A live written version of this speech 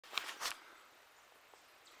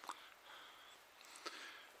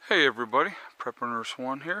Hey everybody, Prepper Nurse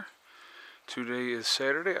 1 here. Today is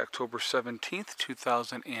Saturday, October 17th,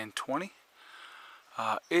 2020.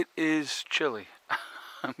 It is chilly.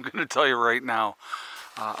 I'm going to tell you right now.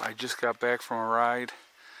 I just got back from a ride.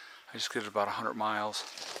 I just did about 100 miles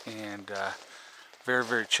and very,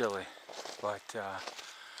 very chilly. But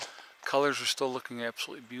colors are still looking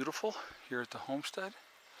absolutely beautiful here at the homestead.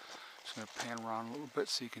 Just going to pan around a little bit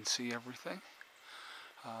so you can see everything.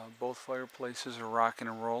 Both fireplaces are rocking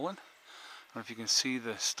and rolling. I don't know if you can see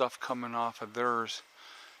the stuff coming off of theirs.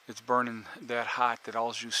 It's burning that hot that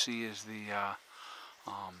all you see is the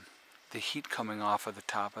heat coming off of the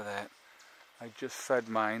top of that. I just fed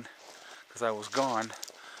mine because I was gone,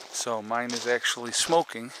 so mine is actually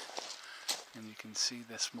smoking, and you can see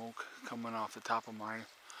the smoke coming off the top of mine.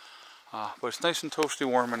 But it's nice and toasty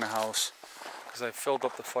warm in the house because I filled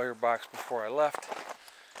up the firebox before I left,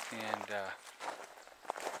 and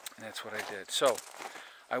that's what I did. So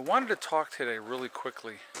I wanted to talk today really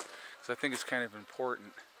quickly because I think it's kind of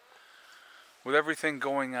important with everything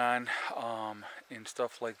going on and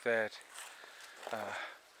stuff like that.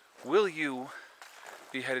 Will you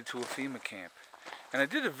be headed to a FEMA camp? And I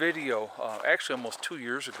did a video actually almost 2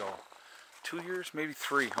 years ago, 2 years, maybe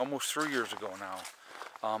three, almost 3 years ago now,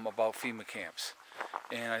 about FEMA camps.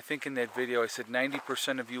 And I think in that video I said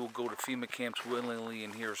 90% of you will go to FEMA camps willingly,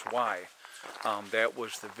 and here's why. That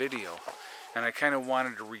was the video, and I kind of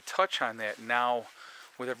wanted to retouch on that now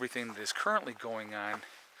with everything that is currently going on,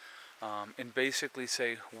 and basically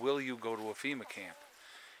say, will you go to a FEMA camp?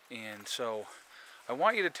 And so I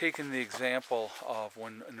want you to take in the example of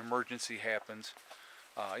when an emergency happens.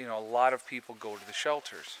 You know, a lot of people go to the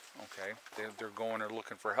shelters, okay? They're going, they're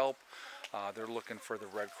looking for help. They're looking for the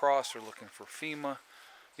Red Cross, they're looking for FEMA,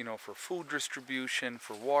 you know, for food distribution,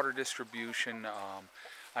 for water distribution.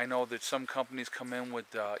 I know that some companies come in with,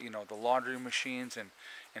 you know, the laundry machines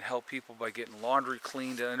and help people by getting laundry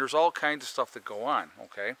cleaned, and there's all kinds of stuff that go on,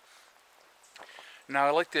 okay? Now,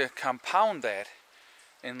 I like to compound that,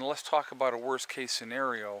 and let's talk about a worst case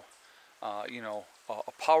scenario. You know,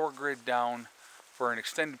 a power grid down for an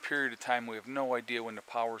extended period of time. We have no idea when the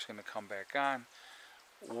power is going to come back on.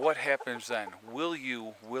 What happens then? Will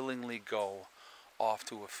you willingly go off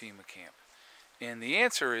to a FEMA camp? And the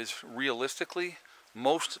answer is, realistically,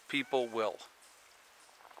 most people will.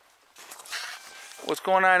 What's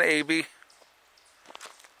going on, Abby?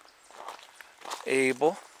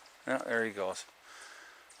 Abel. Oh, there he goes.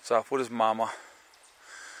 It's off with his mama.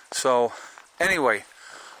 So, anyway,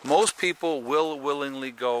 most people will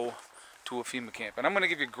willingly go to a FEMA camp. And I'm going to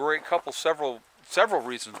give you several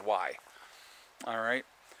reasons why. Alright?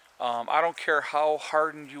 I don't care how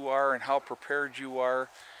hardened you are and how prepared you are.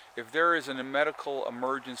 If there is a medical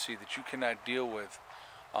emergency that you cannot deal with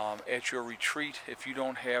at your retreat, if you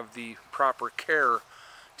don't have the proper care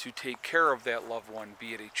to take care of that loved one,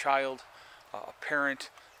 be it a child, a parent,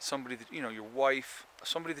 somebody that, you know, your wife,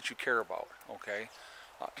 somebody that you care about, okay,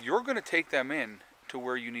 you're going to take them in to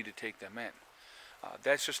where you need to take them in.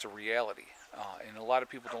 That's just a reality. And a lot of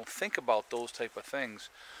people don't think about those type of things.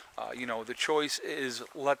 You know, the choice is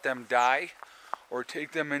let them die or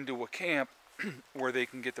take them into a camp where they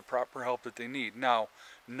can get the proper help that they need. Now,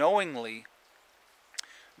 knowing,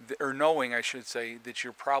 I should say, that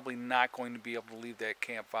you're probably not going to be able to leave that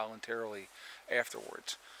camp voluntarily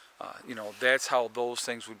afterwards. You know, that's how those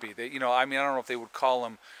things would be. They, you know, I mean, I don't know if they would call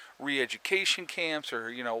them re-education camps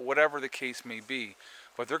or, you know, whatever the case may be,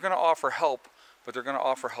 but they're going to offer help, but they're going to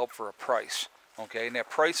offer help for a price, okay? And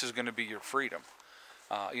that price is going to be your freedom.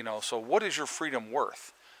 You know, so what is your freedom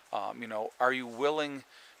worth? You know, are you willing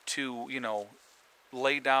to, you know,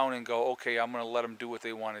 lay down and go, okay, I'm going to let them do what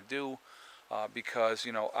they want to do, because,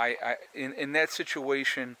 you know, in that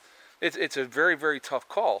situation, it's a very, very tough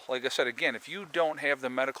call. Like I said, again, if you don't have the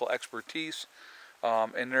medical expertise,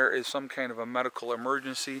 and there is some kind of a medical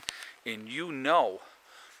emergency, and you know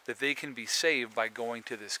that they can be saved by going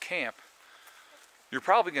to this camp, you're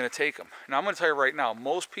probably going to take them. Now, I'm going to tell you right now,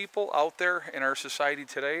 most people out there in our society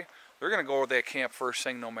today, they're going to go to that camp first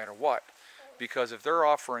thing no matter what. Because if they're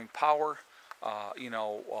offering power, you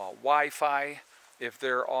know, Wi-Fi, if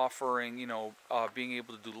they're offering, you know, being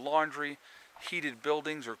able to do laundry, heated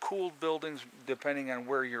buildings or cooled buildings, depending on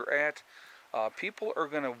where you're at, people are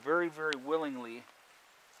going to very, very willingly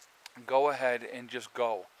go ahead and just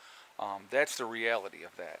go. That's the reality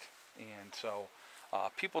of that. And so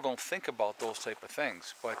people don't think about those type of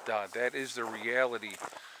things, but that is the reality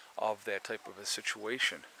of that type of a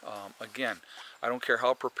situation. Again, I don't care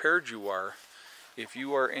how prepared you are. If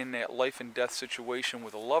you are in that life and death situation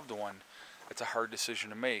with a loved one, it's a hard decision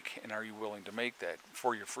to make, and are you willing to make that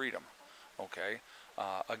for your freedom? okay?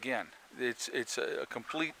 Again, it's a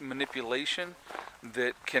complete manipulation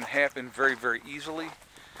that can happen very, very easily.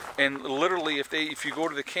 And literally, if you go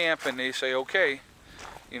to the camp and they say, okay,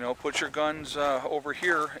 you know, put your guns over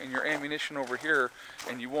here and your ammunition over here,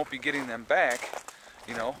 and you won't be getting them back,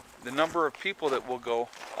 you know, the number of people that will go,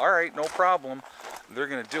 all right, no problem, they're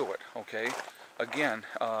going to do it, okay? Again,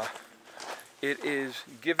 it is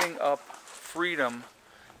giving up freedom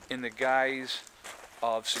in the guise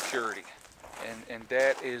of security. And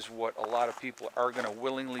that is what a lot of people are going to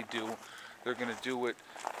willingly do. They're going to do it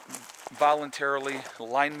voluntarily,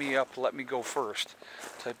 line me up, let me go first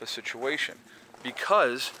type of situation.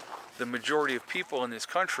 Because the majority of people in this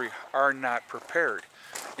country are not prepared.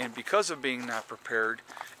 And because of being not prepared,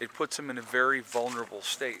 it puts them in a very vulnerable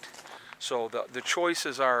state. So the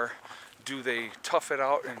choices are, do they tough it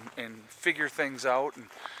out and figure things out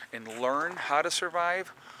and learn how to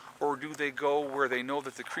survive? Or do they go where they know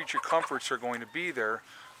that the creature comforts are going to be there,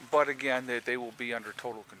 but again, that they will be under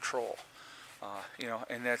total control? You know,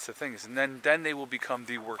 and that's the thing is, and then they will become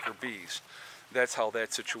the worker bees. That's how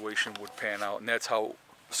that situation would pan out, and that's how,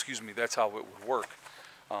 that's how it would work.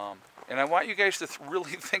 And I want you guys to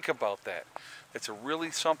really think about that. It's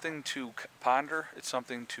really something to ponder. It's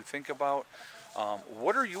something to think about.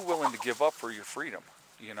 What are you willing to give up for your freedom?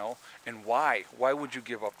 You know, and why? Why would you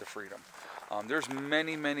give up the freedom? There's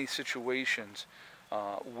many situations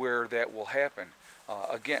where that will happen.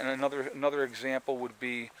 Again, another example would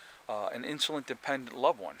be an insulin-dependent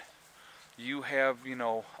loved one. You have, you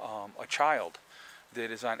know, a child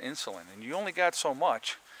that is on insulin, and you only got so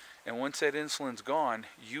much, and once that insulin's gone,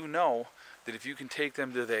 you know that if you can take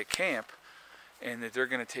them to that camp, and that they're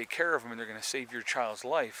going to take care of them, and they're going to save your child's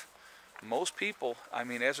life, most people, I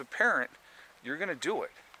mean, as a parent, you're going to do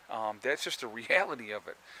it. That's just the reality of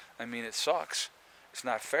it. I mean, it sucks. It's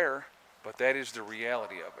not fair, but that is the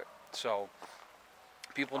reality of it. So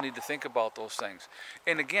people need to think about those things.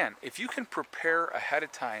 And again, if you can prepare ahead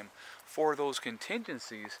of time for those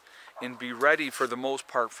contingencies and be ready for the most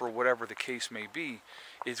part for whatever the case may be,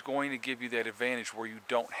 it's going to give you that advantage where you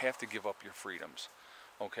don't have to give up your freedoms.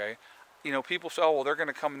 Okay? You know, people say, oh, well, they're going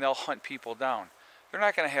to come and they'll hunt people down. They're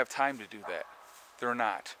not going to have time to do that. They're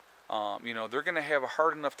not. You know, they're going to have a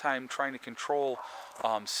hard enough time trying to control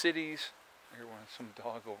cities. Here, some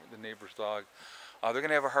dog over, the neighbor's dog. They're going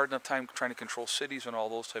to have a hard enough time trying to control cities and all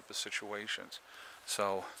those type of situations.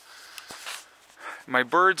 So, my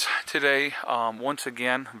birds today, once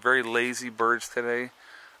again, very lazy birds today.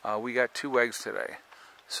 We got 2 eggs today.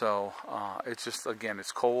 So, it's just, again,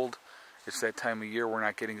 it's cold. It's that time of year. We're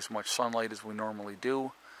not getting as much sunlight as we normally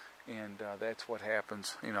do. And that's what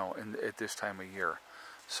happens, you know, at this time of year.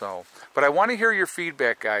 So, but I want to hear your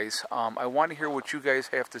feedback, guys. I want to hear what you guys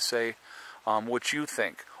have to say, what you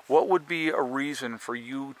think. What would be a reason for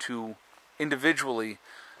you to individually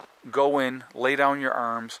go in, lay down your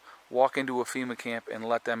arms, walk into a FEMA camp, and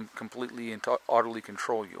let them completely and utterly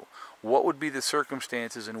control you? What would be the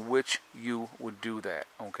circumstances in which you would do that,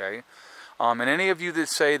 okay? And any of you that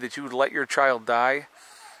say that you would let your child die,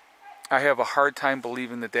 I have a hard time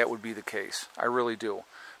believing that that would be the case. I really do.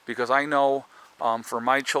 Because I know for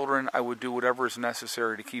my children, I would do whatever is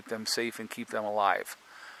necessary to keep them safe and keep them alive.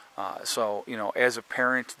 So, you know, as a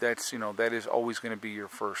parent, that's, you know, that is always going to be your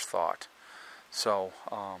first thought. So,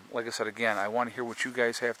 like I said, again, I want to hear what you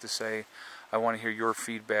guys have to say. I want to hear your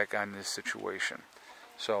feedback on this situation.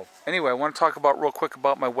 So, anyway, I want to talk about real quick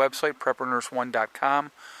about my website,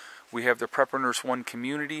 preppernurse1.com. We have the Prepper Nurse 1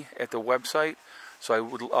 community at the website. So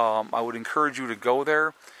I would encourage you to go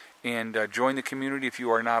there and join the community if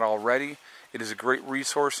you are not already. It is a great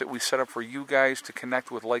resource that we set up for you guys to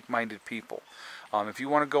connect with like-minded people. If you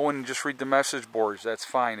want to go in and just read the message boards, that's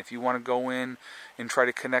fine. If you want to go in and try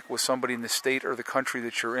to connect with somebody in the state or the country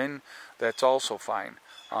that you're in, that's also fine.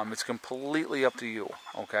 It's completely up to you,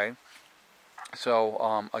 okay?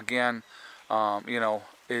 So, again, you know,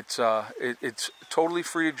 it's totally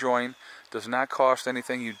free to join. Does not cost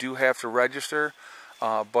anything. You do have to register,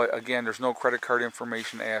 but again, there's no credit card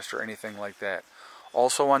information asked or anything like that.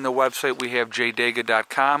 Also on the website, we have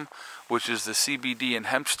jdega.com, which is the CBD and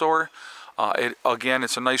hemp store. Again,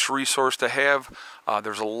 it's a nice resource to have.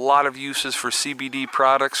 There's a lot of uses for CBD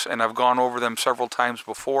products, and I've gone over them several times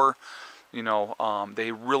before. You know,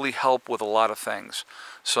 they really help with a lot of things.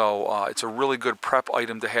 So it's a really good prep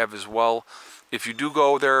item to have as well. If you do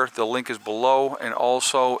go there, the link is below, and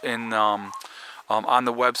also in on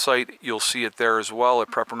the website, you'll see it there as well at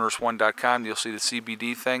preppernurse1.com. You'll see the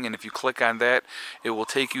CBD thing, and if you click on that, it will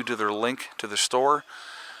take you to their link to the store.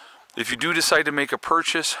 If you do decide to make a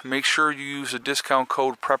purchase, make sure you use the discount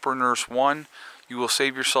code PrepperNurse1. you will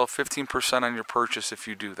save yourself 15% on your purchase if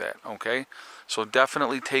you do that, okay? So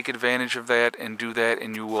definitely take advantage of that and do that,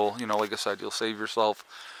 and you will, you know, like I said, you'll save yourself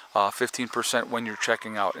 15% when you're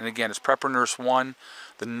checking out. And again, it's Prepper Nurse 1,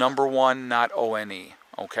 the number 1, not O-N-E,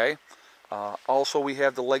 okay? Also, we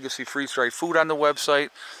have the Legacy freeze-dried food on the website.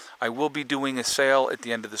 I will be doing a sale at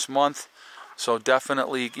the end of this month. So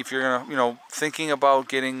definitely, if you're gonna, you know, thinking about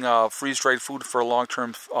getting freeze-dried food for a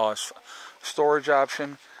long-term storage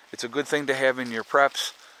option, it's a good thing to have in your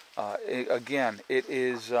preps. Again, it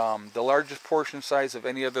is the largest portion size of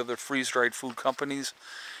any other freeze-dried food companies,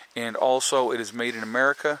 and also it is made in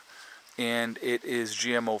America, and it is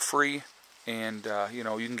GMO-free, and you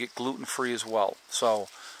know, you can get gluten-free as well. So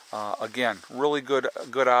again, really good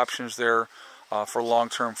options there for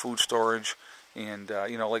long-term food storage. And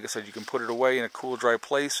you know, like I said, you can put it away in a cool, dry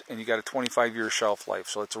place, and you got a 25-year shelf life.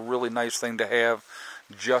 So it's a really nice thing to have,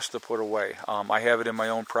 just to put away. I have it in my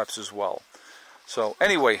own preps as well. So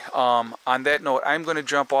anyway, on that note, I'm going to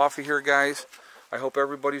jump off of here, guys. I hope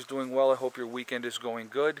everybody's doing well. I hope your weekend is going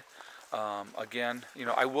good. Again, you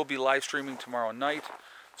know, I will be live streaming tomorrow night,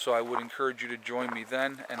 so I would encourage you to join me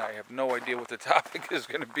then. And I have no idea what the topic is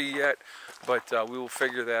going to be yet, but we will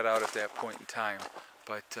figure that out at that point in time.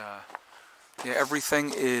 But yeah,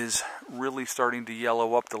 everything is really starting to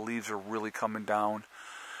yellow up. The leaves are really coming down.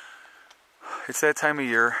 It's that time of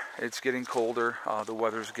year. It's getting colder. The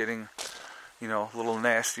weather's getting, you know, a little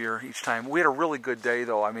nastier each time. We had a really good day,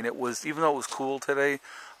 though. I mean, it was, even though it was cool today,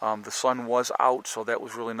 the sun was out, so that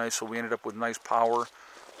was really nice. So we ended up with nice power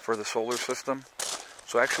for the solar system.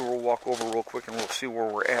 So actually, we'll walk over real quick and we'll see where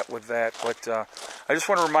we're at with that. But I just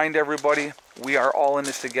want to remind everybody, we are all in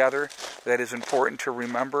this together. That is important to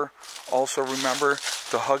remember. Also remember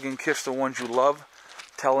to hug and kiss the ones you love.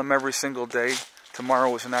 Tell them every single day.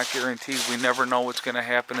 Tomorrow is not guaranteed. We never know what's going to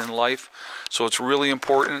happen in life. So it's really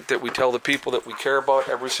important that we tell the people that we care about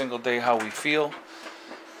every single day how we feel.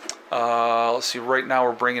 Let's see, right now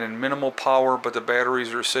we're bringing in minimal power, but the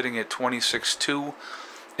batteries are sitting at 26.2.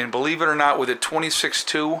 And believe it or not, with it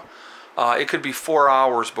 26.2, it could be 4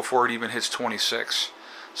 hours before it even hits 26.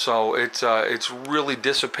 So it's really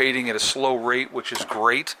dissipating at a slow rate, which is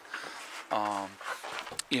great.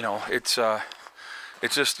 You know, it's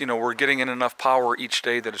just, you know, we're getting in enough power each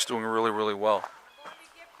day that it's doing really, really well.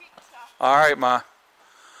 All right, Ma.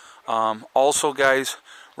 Also, guys,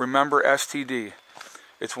 remember STD.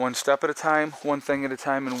 It's one step at a time, one thing at a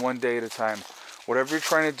time, and one day at a time. Whatever you're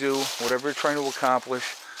trying to do, whatever you're trying to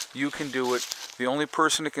accomplish, you can do it. The only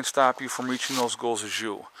person that can stop you from reaching those goals is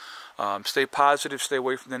you. Stay positive, stay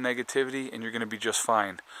away from the negativity, and you're going to be just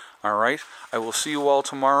fine. All right? I will see you all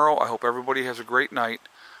tomorrow. I hope everybody has a great night.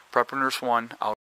 Prepper Nurse 1 out.